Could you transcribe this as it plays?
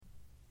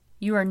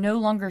You are no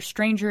longer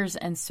strangers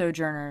and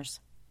sojourners,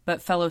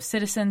 but fellow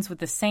citizens with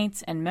the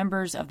saints and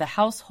members of the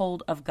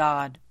household of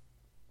God.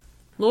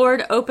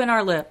 Lord, open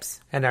our lips,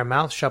 and our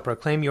mouth shall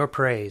proclaim your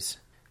praise.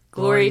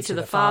 Glory to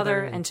the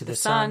Father, and to the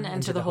Son,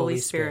 and to the Holy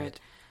Spirit,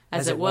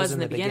 as it was in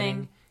the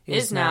beginning,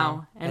 is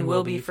now, and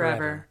will be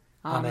forever.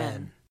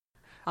 Amen.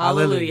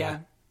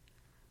 Alleluia.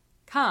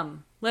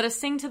 Come, let us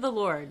sing to the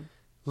Lord.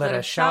 Let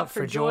us shout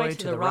for joy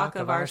to the rock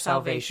of our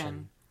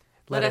salvation.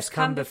 Let us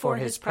come before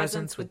his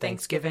presence with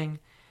thanksgiving,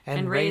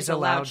 and raise a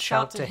loud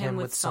shout to him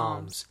with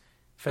psalms.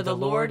 For the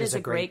Lord is a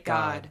great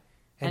God,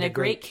 and a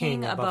great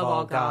King above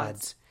all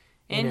gods.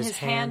 In his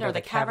hand are the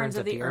caverns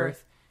of the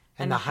earth,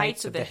 and the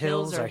heights of the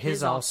hills are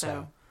his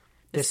also.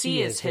 The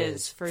sea is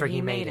his, for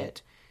he made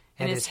it,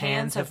 and his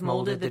hands have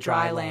molded the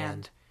dry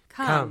land.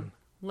 Come,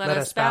 let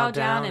us bow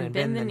down and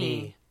bend the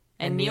knee,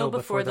 and kneel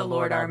before the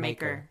Lord our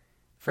Maker.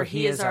 For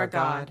he is our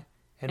God,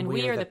 and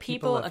we are the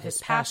people of his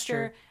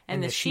pasture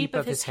and the sheep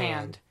of his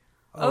hand.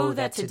 Oh,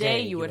 that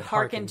today you would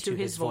hearken to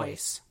his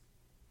voice.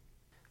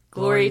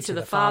 Glory to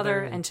the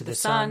Father, and to the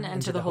Son,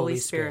 and to the Holy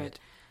Spirit,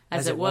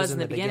 as it was in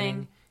the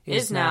beginning,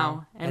 is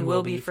now, and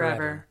will be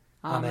forever.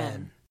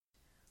 Amen.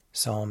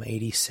 Psalm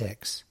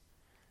 86.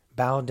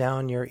 Bow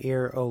down your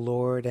ear, O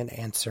Lord, and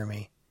answer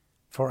me,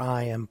 for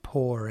I am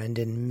poor and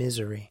in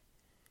misery.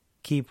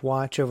 Keep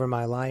watch over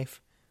my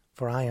life,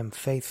 for I am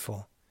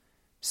faithful.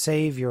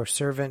 Save your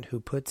servant who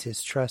puts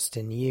his trust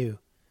in you.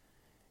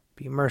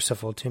 Be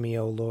merciful to me,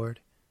 O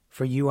Lord,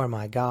 for you are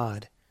my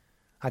God.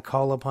 I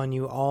call upon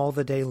you all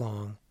the day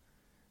long.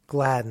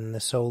 Gladden the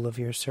soul of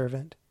your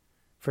servant.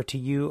 For to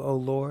you, O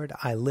Lord,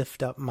 I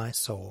lift up my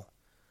soul.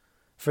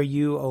 For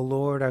you, O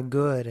Lord, are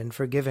good and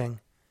forgiving,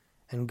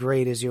 and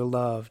great is your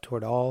love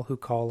toward all who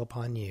call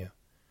upon you.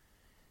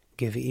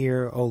 Give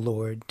ear, O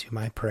Lord, to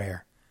my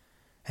prayer,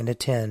 and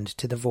attend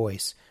to the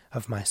voice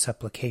of my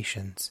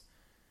supplications.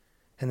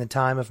 In the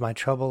time of my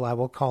trouble I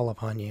will call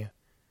upon you,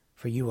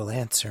 for you will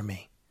answer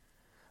me.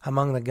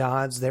 Among the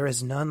gods there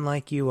is none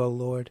like you, O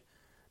Lord,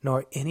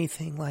 nor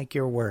anything like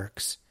your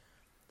works.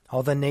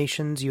 All the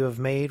nations you have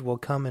made will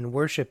come and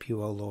worship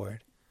you, O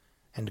Lord,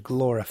 and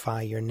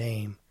glorify your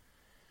name.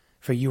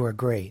 For you are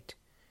great,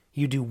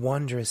 you do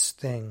wondrous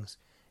things,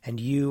 and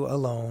you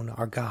alone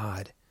are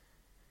God.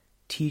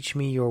 Teach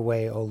me your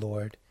way, O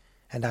Lord,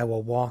 and I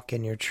will walk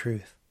in your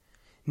truth.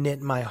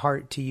 Knit my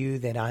heart to you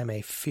that I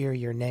may fear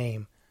your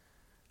name.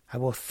 I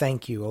will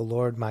thank you, O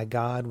Lord my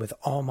God, with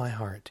all my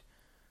heart,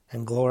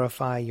 and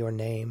glorify your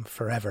name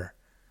forever.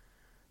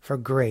 For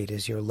great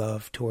is your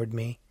love toward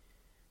me.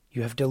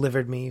 You have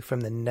delivered me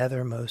from the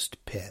nethermost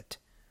pit.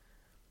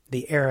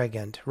 The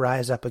arrogant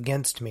rise up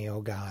against me,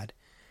 O God,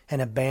 and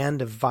a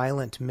band of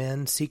violent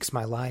men seeks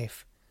my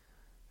life.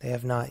 They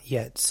have not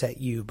yet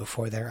set you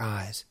before their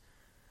eyes.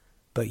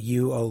 But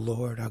you, O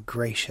Lord, are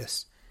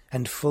gracious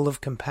and full of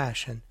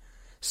compassion,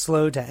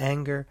 slow to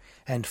anger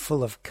and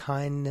full of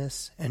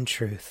kindness and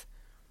truth.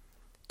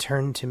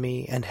 Turn to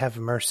me and have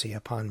mercy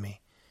upon me.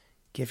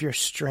 Give your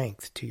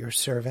strength to your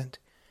servant,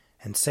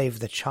 and save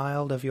the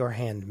child of your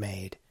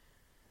handmaid.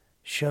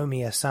 Show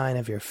me a sign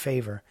of your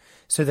favor,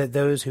 so that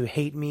those who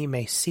hate me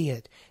may see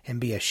it and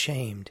be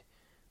ashamed,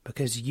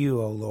 because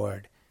you, O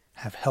Lord,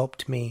 have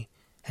helped me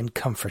and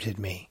comforted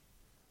me.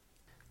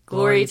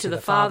 Glory to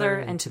the Father,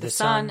 and to the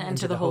Son, and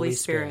to the Holy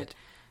Spirit,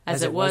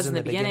 as it was in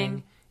the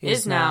beginning,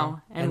 is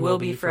now, and will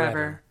be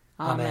forever.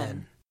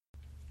 Amen.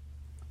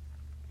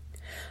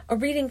 A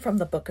reading from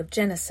the book of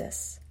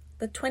Genesis,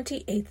 the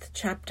 28th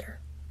chapter.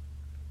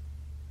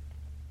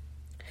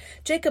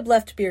 Jacob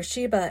left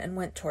Beersheba and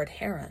went toward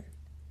Haran.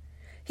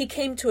 He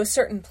came to a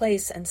certain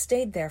place and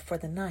stayed there for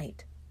the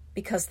night,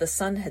 because the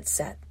sun had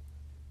set.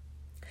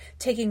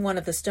 Taking one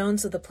of the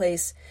stones of the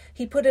place,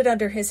 he put it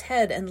under his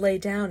head and lay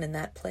down in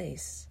that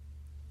place.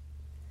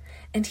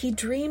 And he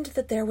dreamed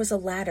that there was a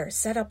ladder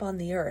set up on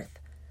the earth,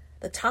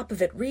 the top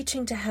of it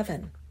reaching to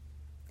heaven,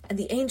 and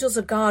the angels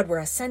of God were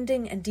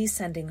ascending and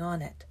descending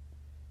on it.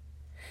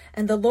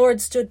 And the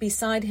Lord stood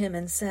beside him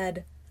and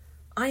said,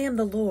 I am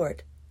the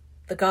Lord,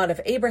 the God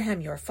of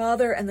Abraham your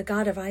father, and the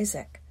God of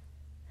Isaac.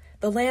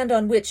 The land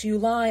on which you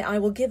lie I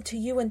will give to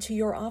you and to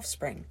your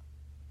offspring.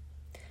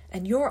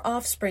 And your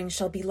offspring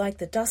shall be like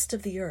the dust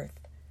of the earth,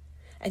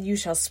 and you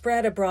shall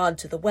spread abroad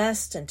to the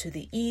west and to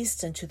the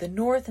east and to the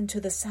north and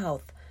to the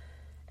south,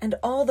 and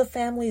all the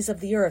families of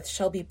the earth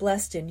shall be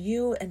blessed in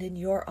you and in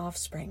your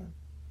offspring.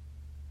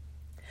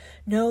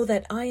 Know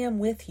that I am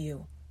with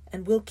you,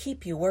 and will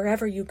keep you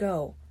wherever you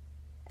go,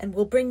 and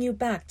will bring you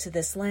back to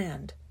this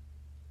land.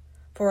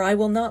 For I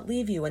will not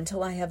leave you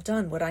until I have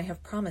done what I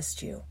have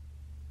promised you.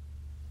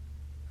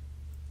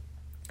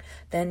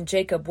 Then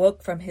Jacob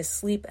woke from his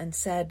sleep and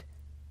said,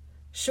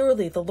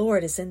 Surely the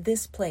Lord is in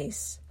this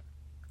place,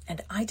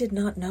 and I did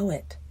not know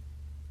it.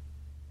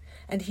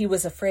 And he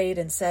was afraid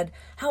and said,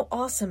 How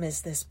awesome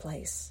is this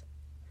place!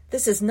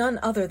 This is none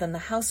other than the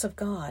house of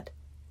God,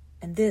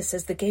 and this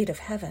is the gate of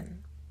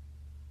heaven.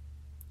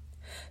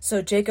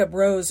 So Jacob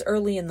rose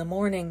early in the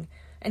morning,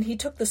 and he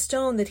took the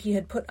stone that he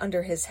had put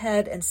under his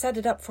head and set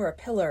it up for a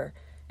pillar,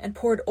 and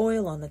poured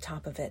oil on the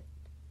top of it.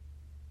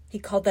 He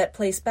called that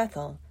place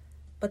Bethel,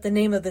 but the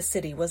name of the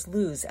city was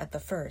Luz at the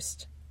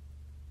first.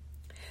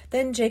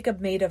 Then Jacob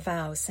made a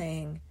vow,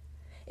 saying,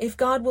 "If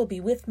God will be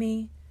with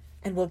me,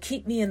 and will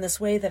keep me in this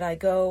way that I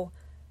go,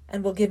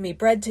 and will give me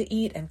bread to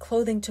eat and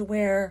clothing to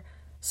wear,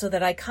 so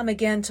that I come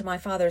again to my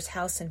father's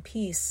house in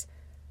peace,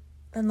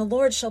 then the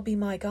Lord shall be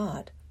my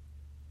God.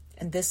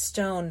 And this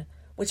stone,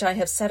 which I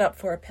have set up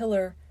for a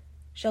pillar,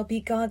 shall be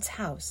God's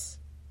house.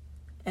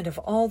 And of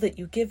all that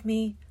you give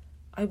me,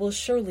 I will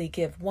surely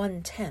give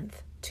 1/10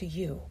 to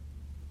you."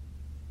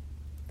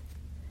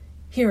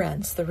 Here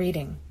ends the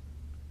reading.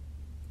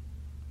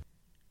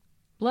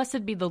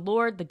 Blessed be the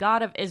Lord, the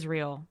God of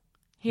Israel.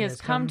 He has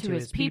come to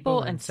his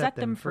people and set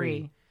them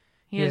free.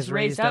 He has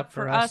raised up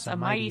for us a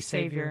mighty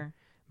Savior,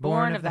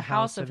 born of the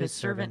house of his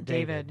servant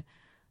David.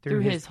 Through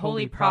his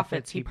holy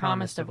prophets he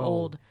promised of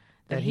old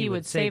that he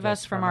would save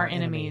us from our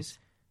enemies,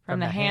 from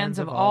the hands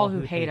of all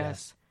who hate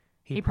us.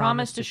 He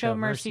promised to show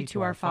mercy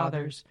to our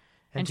fathers,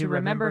 and to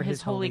remember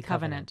his holy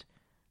covenant.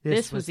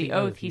 This was the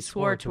oath he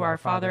swore to our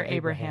father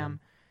Abraham,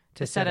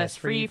 to set us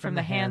free from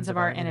the hands of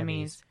our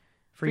enemies,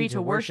 free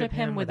to worship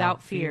him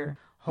without fear,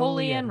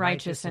 holy and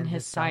righteous in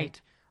his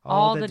sight,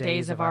 all the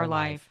days of our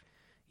life.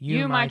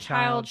 You, my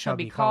child, shall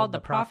be called the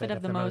prophet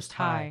of the Most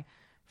High,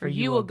 for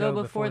you will go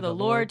before the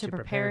Lord to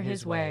prepare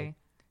his way,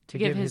 to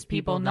give his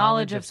people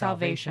knowledge of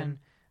salvation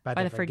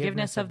by the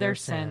forgiveness of their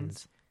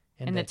sins.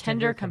 In the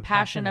tender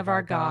compassion of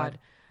our God,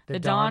 the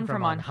dawn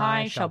from on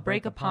high shall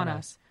break upon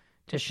us,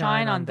 to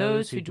shine on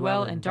those who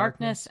dwell in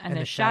darkness and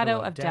the shadow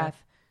of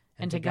death,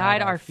 and to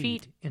guide our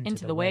feet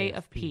into the way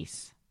of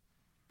peace.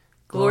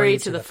 Glory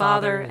to the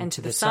Father, and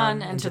to the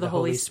Son, and to the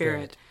Holy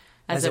Spirit,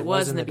 as it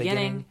was in the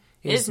beginning,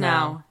 is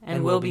now,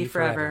 and will be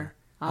forever.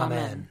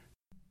 Amen.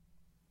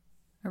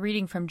 A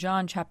reading from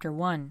John chapter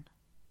 1.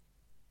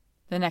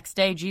 The next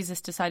day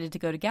Jesus decided to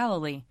go to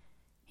Galilee.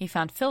 He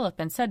found Philip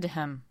and said to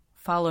him,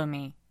 "Follow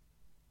me."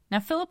 Now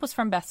Philip was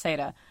from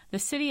Bethsaida, the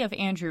city of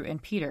Andrew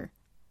and Peter.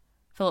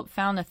 Philip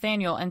found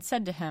Nathanael and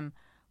said to him,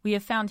 "We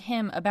have found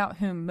him about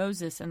whom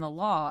Moses and the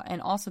law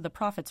and also the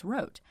prophets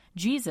wrote,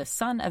 Jesus,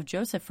 son of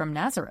Joseph from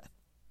Nazareth."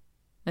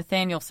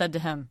 Nathanael said to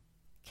him,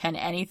 "Can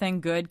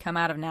anything good come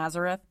out of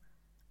Nazareth?"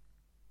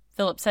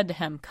 Philip said to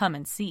him, "Come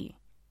and see."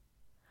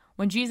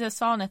 When Jesus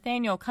saw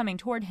Nathanael coming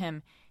toward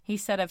him, he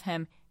said of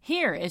him,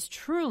 "Here is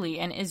truly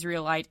an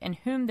Israelite in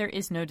whom there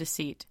is no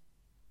deceit."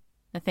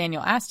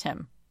 Nathanael asked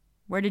him,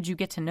 "Where did you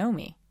get to know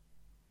me?"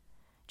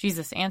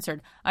 Jesus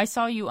answered, "I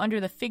saw you under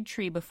the fig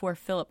tree before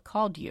Philip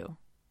called you."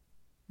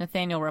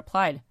 Nathanael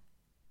replied,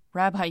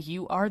 "Rabbi,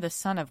 you are the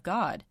Son of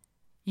God.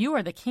 You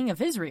are the King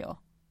of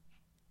Israel."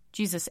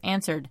 Jesus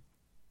answered,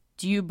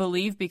 "Do you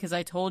believe because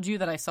I told you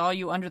that I saw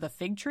you under the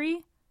fig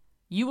tree?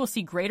 You will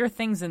see greater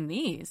things than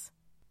these."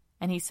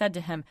 And he said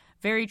to him,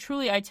 "Very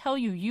truly I tell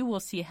you, you will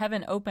see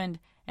heaven opened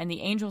and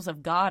the angels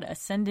of God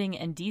ascending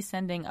and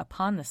descending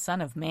upon the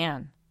Son of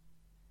Man."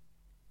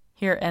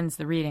 Here ends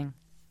the reading.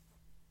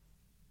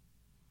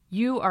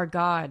 You are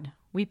God,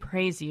 we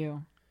praise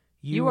you.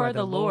 You are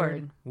the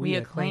Lord, we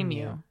acclaim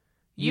you.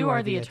 You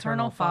are the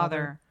eternal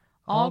Father,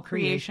 all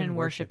creation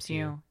worships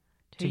you.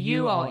 To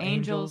you all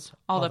angels,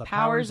 all the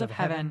powers of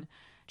heaven,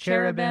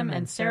 cherubim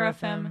and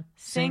seraphim,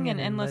 sing an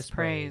endless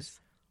praise.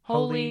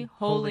 Holy,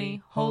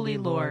 holy, holy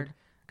Lord,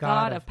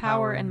 God of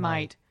power and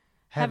might.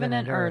 Heaven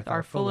and earth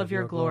are full of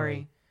your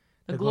glory.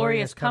 The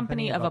glorious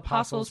company of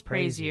apostles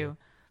praise you.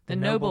 The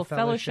noble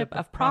fellowship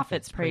of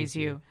prophets praise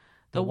you.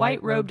 The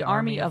white-robed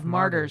army of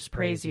martyrs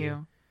praise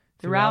you.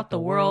 Throughout the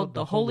world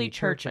the holy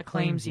church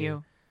acclaims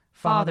you.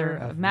 Father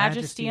of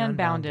majesty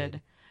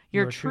unbounded,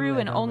 your true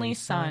and only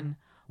Son,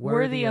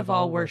 worthy of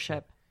all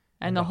worship,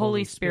 and the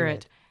Holy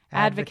Spirit,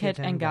 advocate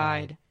and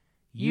guide.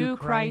 You,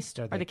 Christ,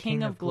 are the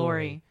King of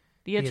glory,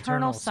 the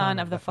eternal Son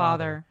of the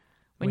Father.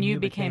 When you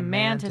became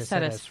man to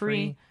set us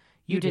free,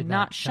 you did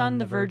not shun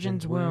the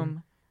Virgin's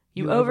womb.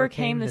 You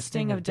overcame the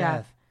sting of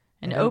death,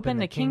 and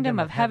opened the kingdom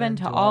of heaven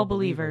to all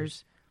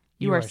believers.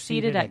 You are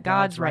seated at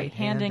God's right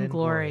hand in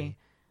glory.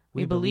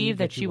 We believe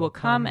that you will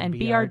come and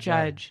be our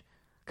judge.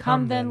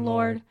 Come then,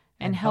 Lord,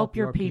 and help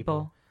your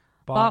people,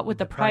 bought with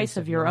the price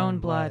of your own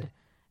blood,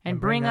 and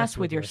bring us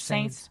with your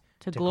saints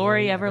to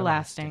glory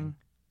everlasting.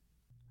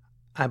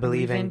 I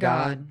believe in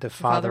God, the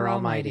Father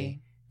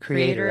Almighty,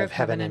 creator of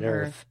heaven and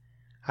earth.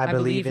 I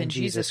believe in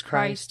Jesus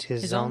Christ,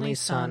 his only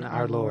Son,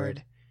 our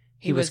Lord.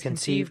 He was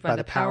conceived by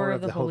the power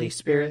of the Holy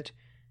Spirit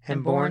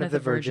and born of the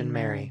Virgin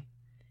Mary.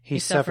 He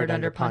suffered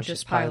under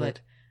Pontius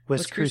Pilate,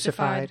 was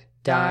crucified,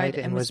 died,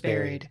 and was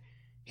buried.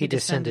 He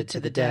descended to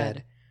the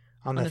dead.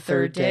 On the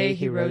third day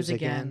he rose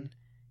again.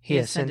 He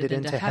ascended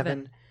into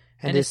heaven,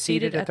 and is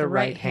seated at the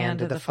right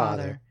hand of the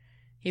Father.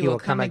 He will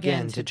come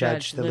again to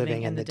judge the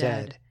living and the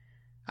dead.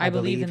 I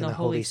believe in the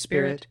Holy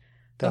Spirit,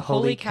 the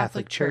Holy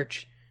Catholic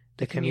Church,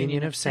 the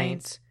communion of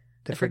saints,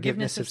 the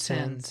forgiveness of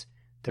sins,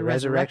 the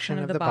resurrection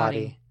of the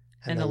body,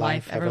 and the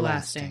life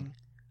everlasting.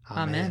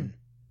 Amen.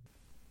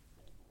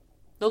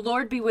 The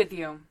Lord be with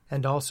you.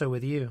 And also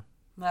with you.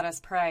 Let us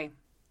pray.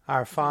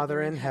 Our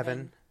Father in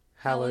heaven,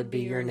 hallowed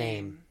be your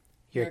name.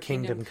 Your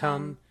kingdom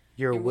come,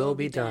 your will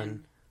be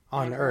done,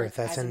 on earth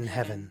as in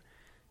heaven.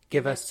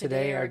 Give us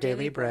today our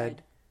daily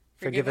bread.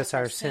 Forgive us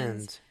our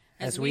sins,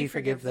 as we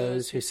forgive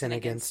those who sin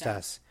against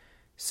us.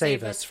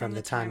 Save us from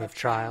the time of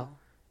trial,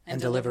 and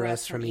deliver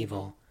us from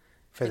evil.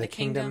 For the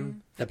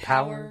kingdom, the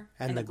power,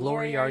 and the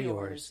glory are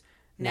yours,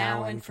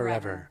 now and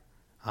forever.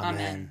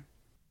 Amen.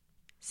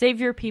 Save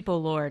your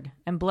people, Lord,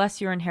 and bless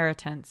your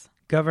inheritance.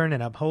 Govern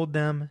and uphold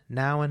them,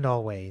 now and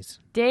always.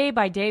 Day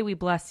by day we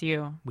bless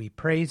you. We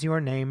praise your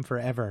name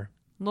forever.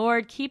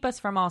 Lord, keep us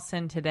from all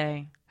sin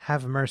today.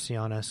 Have mercy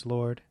on us,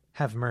 Lord.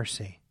 Have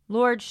mercy.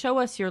 Lord, show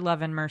us your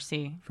love and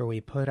mercy. For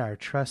we put our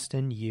trust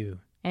in you.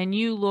 And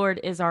you, Lord,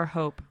 is our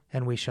hope.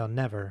 And we shall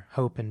never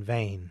hope in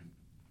vain.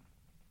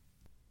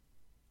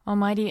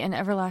 Almighty and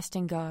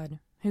everlasting God,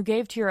 who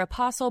gave to your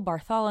apostle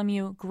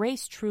Bartholomew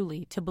grace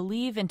truly to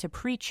believe and to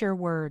preach your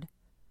word,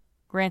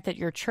 grant that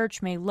your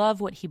church may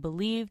love what he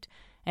believed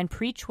and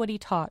preach what he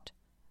taught.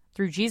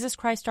 Through Jesus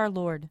Christ our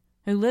Lord,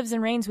 who lives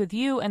and reigns with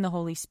you and the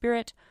Holy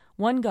Spirit,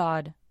 one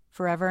God,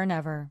 forever and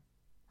ever.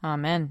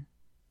 Amen.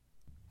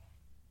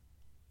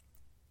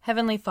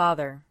 Heavenly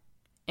Father,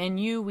 in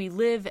you we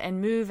live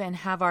and move and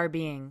have our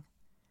being.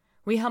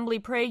 We humbly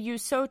pray you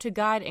so to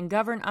guide and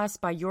govern us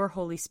by your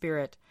Holy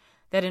Spirit,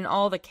 that in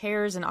all the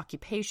cares and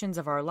occupations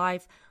of our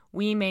life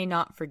we may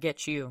not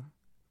forget you,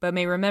 but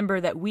may remember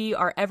that we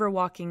are ever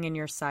walking in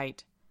your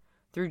sight.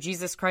 Through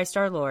Jesus Christ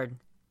our Lord.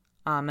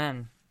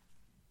 Amen.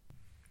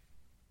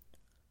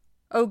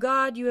 O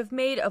God, you have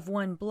made of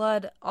one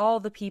blood all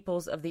the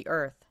peoples of the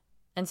earth,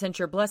 and sent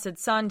your blessed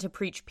Son to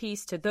preach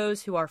peace to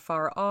those who are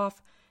far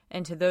off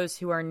and to those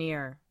who are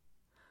near.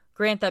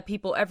 Grant that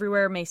people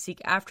everywhere may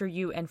seek after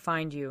you and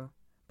find you.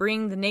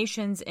 Bring the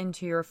nations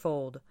into your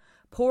fold.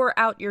 Pour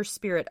out your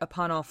Spirit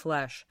upon all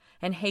flesh,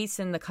 and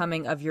hasten the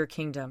coming of your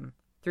kingdom.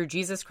 Through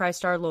Jesus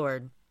Christ our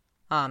Lord.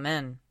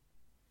 Amen.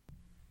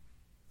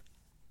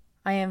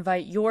 I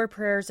invite your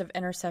prayers of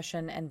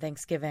intercession and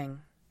thanksgiving.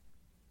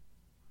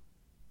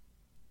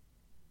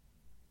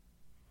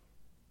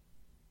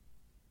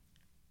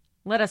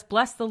 Let us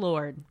bless the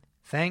Lord.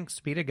 Thanks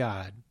be to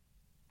God.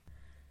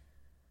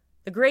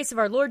 The grace of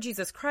our Lord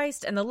Jesus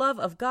Christ and the love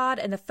of God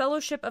and the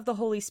fellowship of the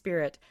Holy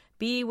Spirit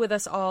be with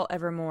us all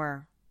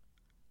evermore.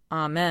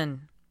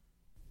 Amen.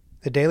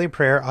 The Daily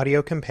Prayer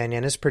audio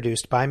companion is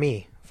produced by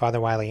me,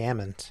 Father Wiley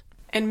Ammons.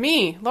 And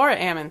me, Laura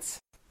Ammons.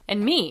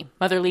 And me,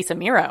 Mother Lisa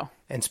Meirow.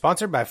 And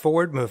sponsored by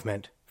Forward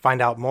Movement.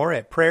 Find out more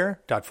at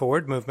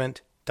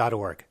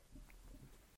prayer.forwardmovement.org.